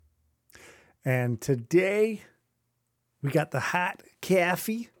And today we got the hot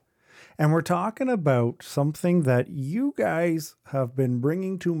coffee, and we're talking about something that you guys have been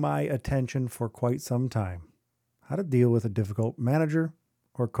bringing to my attention for quite some time. How to deal with a difficult manager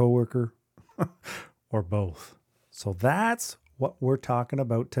or coworker or both. So that's what we're talking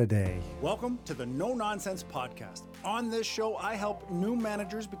about today. Welcome to the No Nonsense Podcast. On this show, I help new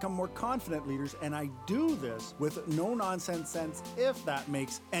managers become more confident leaders, and I do this with no nonsense sense, if that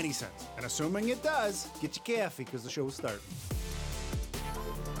makes any sense. And assuming it does, get your coffee because the show is starting.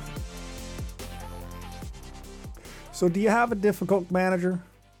 So do you have a difficult manager,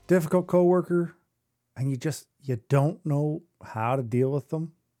 difficult coworker, and you don't know how to deal with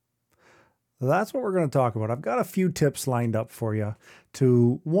them? That's what we're going to talk about. I've got a few tips lined up for you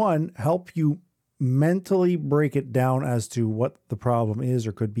to, one, help you mentally break it down as to what the problem is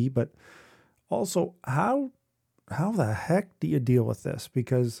or could be, but also how the heck do you deal with this?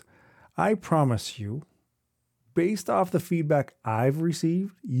 Because I promise you, based off the feedback I've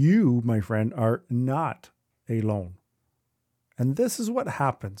received, you, my friend, are not alone. And this is what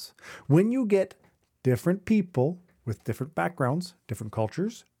happens when you get different people with different backgrounds, different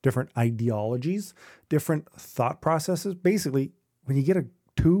cultures, different ideologies, different thought processes. Basically, when you get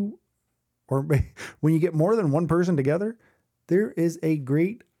when you get more than one person together, there is a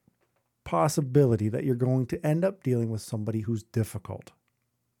great possibility that you're going to end up dealing with somebody who's difficult.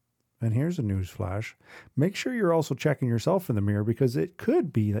 And here's a news flash. Make sure you're also checking yourself in the mirror, because it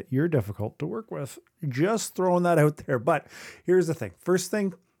could be that you're difficult to work with. Just throwing that out there. But here's the thing. First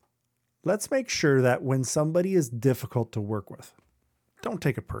thing, let's make sure that when somebody is difficult to work with, don't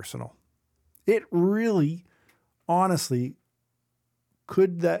take it personal. It really, honestly,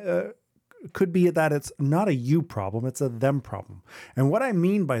 could be that it's not a you problem, it's a them problem. And what I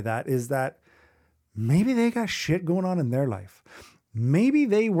mean by that is that maybe they got shit going on in their life. Maybe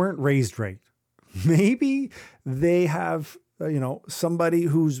they weren't raised right. Maybe they have, somebody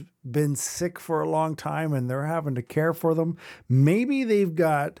who's been sick for a long time and they're having to care for them. Maybe they've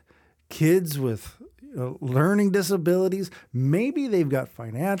got kids with learning disabilities. Maybe they've got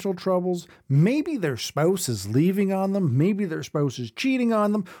financial troubles. Maybe their spouse is leaving on them. Maybe their spouse is cheating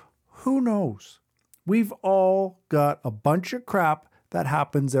on them. Who knows? We've all got a bunch of crap that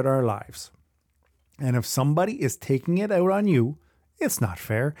happens in our lives. And if somebody is taking it out on you, it's not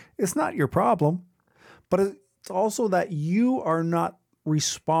fair. It's not your problem. But it's also that you are not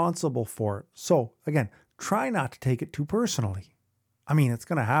responsible for it. So again, try not to take it too personally. I mean, it's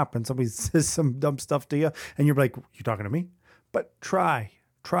going to happen. Somebody says some dumb stuff to you and you're like, you talking to me? But try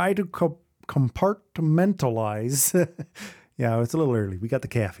to compartmentalize. Yeah, it's a little early. We got the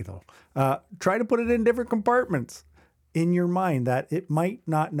coffee though. Try to put it in different compartments in your mind that it might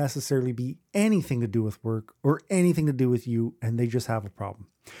not necessarily be anything to do with work or anything to do with you, and they just have a problem.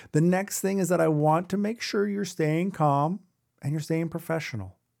 The next thing is that I want to make sure you're staying calm and you're staying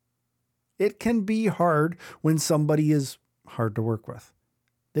professional. It can be hard when somebody is hard to work with.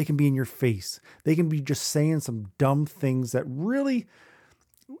 They can be in your face. They can be just saying some dumb things that really,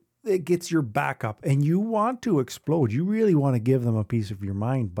 it gets your back up and you want to explode. You really want to give them a piece of your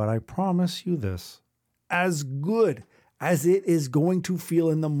mind. But I promise you this, as good as it is going to feel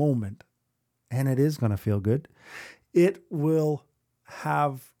in the moment, and it is going to feel good, it will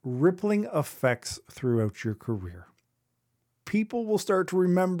have rippling effects throughout your career. People will start to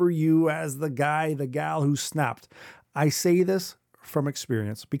remember you as the guy, the gal who snapped. I say this from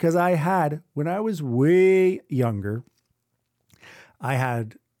experience because when I was way younger, I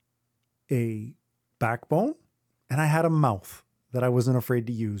had a backbone and I had a mouth that I wasn't afraid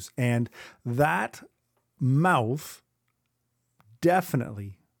to use. And that mouth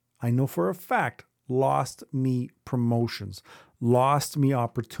definitely, I know for a fact, lost me promotions, lost me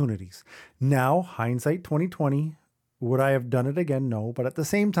opportunities. Now, hindsight 2020, would I have done it again? No. But at the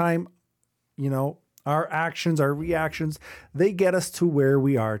same time, our actions, our reactions, they get us to where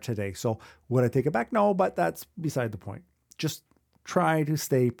we are today. So would I take it back? No, but that's beside the point. Just try to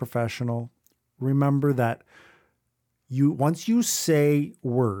stay professional. Remember that once you say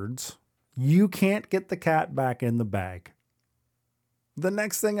words, you can't get the cat back in the bag. The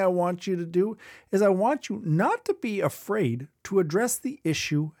next thing I want you to do is I want you not to be afraid to address the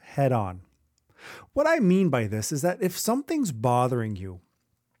issue head on. What I mean by this is that if something's bothering you,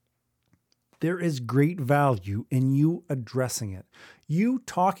 there is great value in you addressing it. You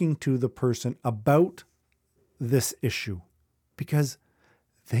talking to the person about this issue, because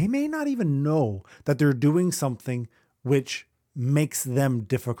they may not even know that they're doing something which makes them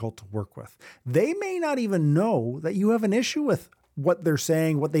difficult to work with. They may not even know that you have an issue with what they're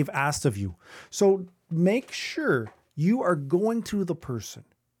saying, what they've asked of you. So make sure you are going to the person.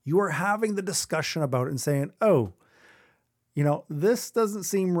 You are having the discussion about it and saying, oh, this doesn't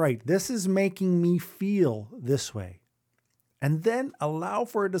seem right. This is making me feel this way. And then allow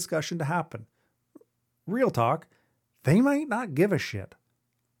for a discussion to happen. Real talk, they might not give a shit.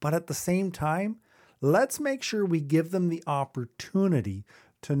 But at the same time, let's make sure we give them the opportunity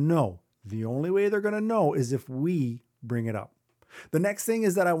to know. The only way they're going to know is if we bring it up. The next thing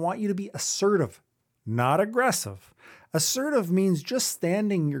is that I want you to be assertive, not aggressive. Assertive means just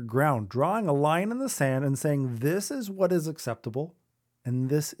standing your ground, drawing a line in the sand and saying, this is what is acceptable and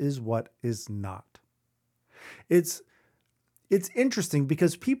this is what is not. It's interesting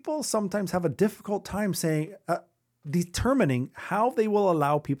because people sometimes have a difficult time determining how they will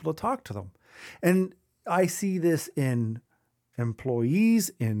allow people to talk to them. And I see this in employees,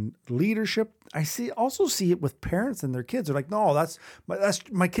 in leadership. I also see it with parents and their kids. They're like, no, that's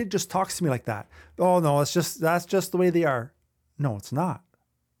my kid just talks to me like that. Oh no, that's just the way they are. No, it's not.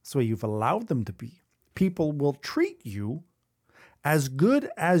 It's the way you've allowed them to be. People will treat you as good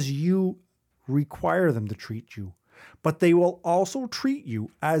as you require them to treat you, but they will also treat you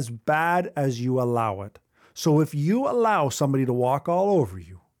as bad as you allow it. So if you allow somebody to walk all over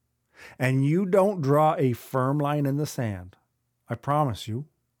you and you don't draw a firm line in the sand, I promise you,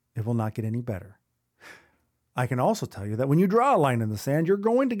 it will not get any better. I can also tell you that when you draw a line in the sand, you're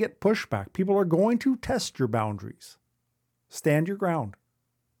going to get pushback. People are going to test your boundaries. Stand your ground.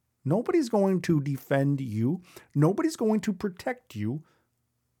 Nobody's going to defend you. Nobody's going to protect you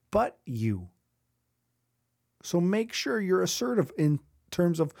but you. So make sure you're assertive in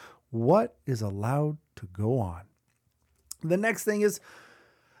terms of what is allowed to go on. The next thing is,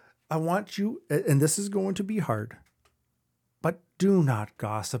 I want you, and this is going to be hard, but do not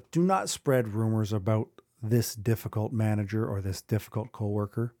gossip. Do not spread rumors about this difficult manager or this difficult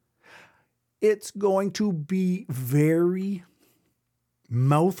coworker. It's going to be very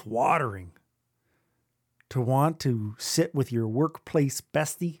mouth-watering to want to sit with your workplace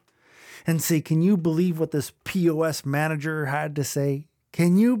bestie and say, can you believe what this POS manager had to say?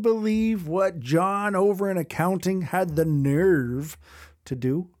 Can you believe what John over in accounting had the nerve to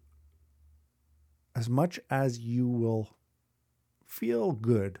do? As much as you will feel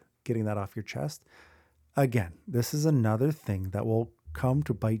good getting that off your chest, again, this is another thing that will come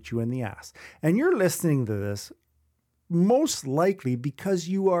to bite you in the ass. And you're listening to this most likely because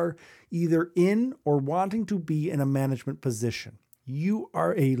you are either in or wanting to be in a management position. You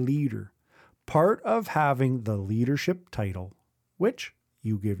are a leader. Part of having the leadership title, which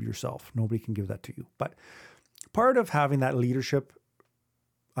you give yourself, nobody can give that to you, but part of having that leadership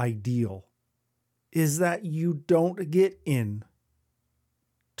ideal is that you don't get in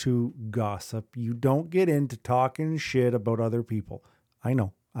to gossip. You don't get into talking shit about other people. I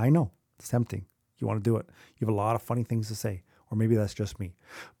know. It's tempting. You want to do it. You have a lot of funny things to say, or maybe that's just me.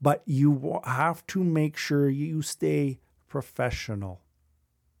 But you have to make sure you stay professional.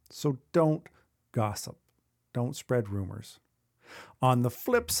 So don't gossip. Don't spread rumors. On the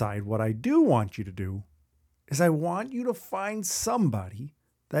flip side, what I do want you to do is I want you to find somebody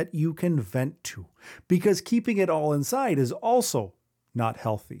that you can vent to, because keeping it all inside is also not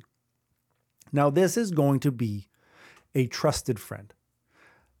healthy. Now, this is going to be a trusted friend.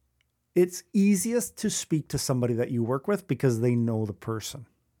 It's easiest to speak to somebody that you work with because they know the person.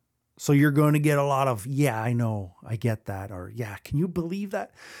 So you're going to get a lot of, yeah, I know, I get that, or yeah, can you believe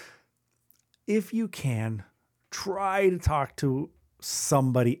that? If you can, try to talk to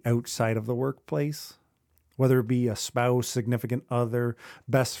somebody outside of the workplace, whether it be a spouse, significant other,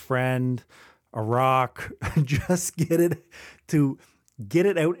 best friend, a rock. Just get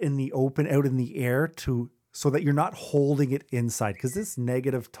it out in the open, out in the air, so that you're not holding it inside. Because this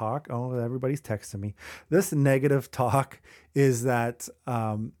negative talk, oh, everybody's texting me. This negative talk is that,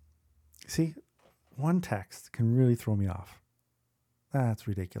 see, one text can really throw me off. That's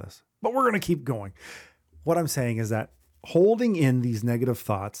ridiculous. But we're going to keep going. What I'm saying is that holding in these negative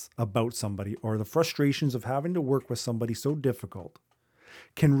thoughts about somebody, or the frustrations of having to work with somebody so difficult,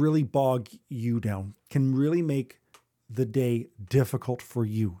 can really bog you down, can really make the day difficult for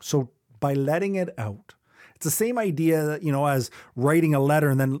you. So by letting it out, it's the same idea, as writing a letter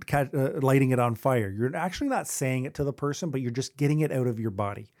and then lighting it on fire. You're actually not saying it to the person, but you're just getting it out of your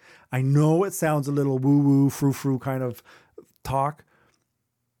body. I know it sounds a little woo-woo, frou-frou kind of talk,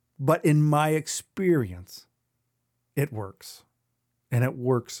 but in my experience, it works, and it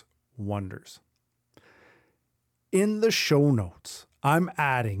works wonders. In the show notes, I'm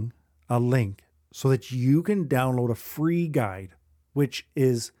adding a link so that you can download a free guide, which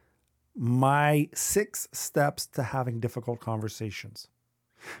is my 6 steps to having difficult conversations.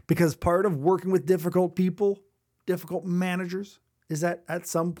 Because part of working with difficult people, difficult managers, is that at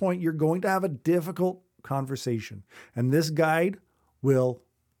some point you're going to have a difficult conversation. And this guide will,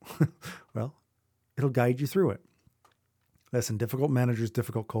 well, it'll guide you through it. Listen, difficult managers,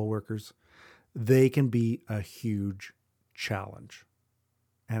 difficult coworkers, they can be a huge challenge.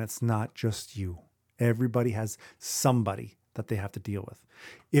 And it's not just you. Everybody has somebody that they have to deal with.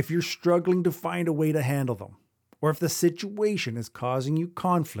 If you're struggling to find a way to handle them, or if the situation is causing you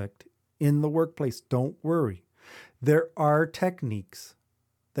conflict in the workplace, don't worry. There are techniques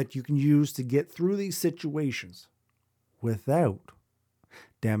that you can use to get through these situations without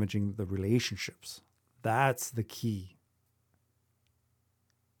damaging the relationships. That's the key.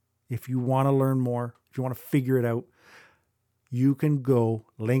 If you want to learn more, if you want to figure it out, you can go,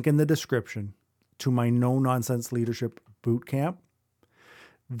 link in the description, to my No Nonsense Leadership Bootcamp.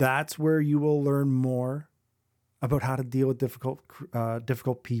 That's where you will learn more about how to deal with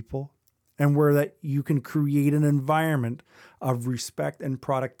difficult people, and where that you can create an environment of respect and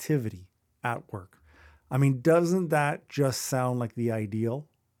productivity at work. I mean, doesn't that just sound like the ideal?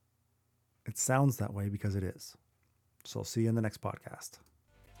 It sounds that way because it is. So I'll see you in the next podcast.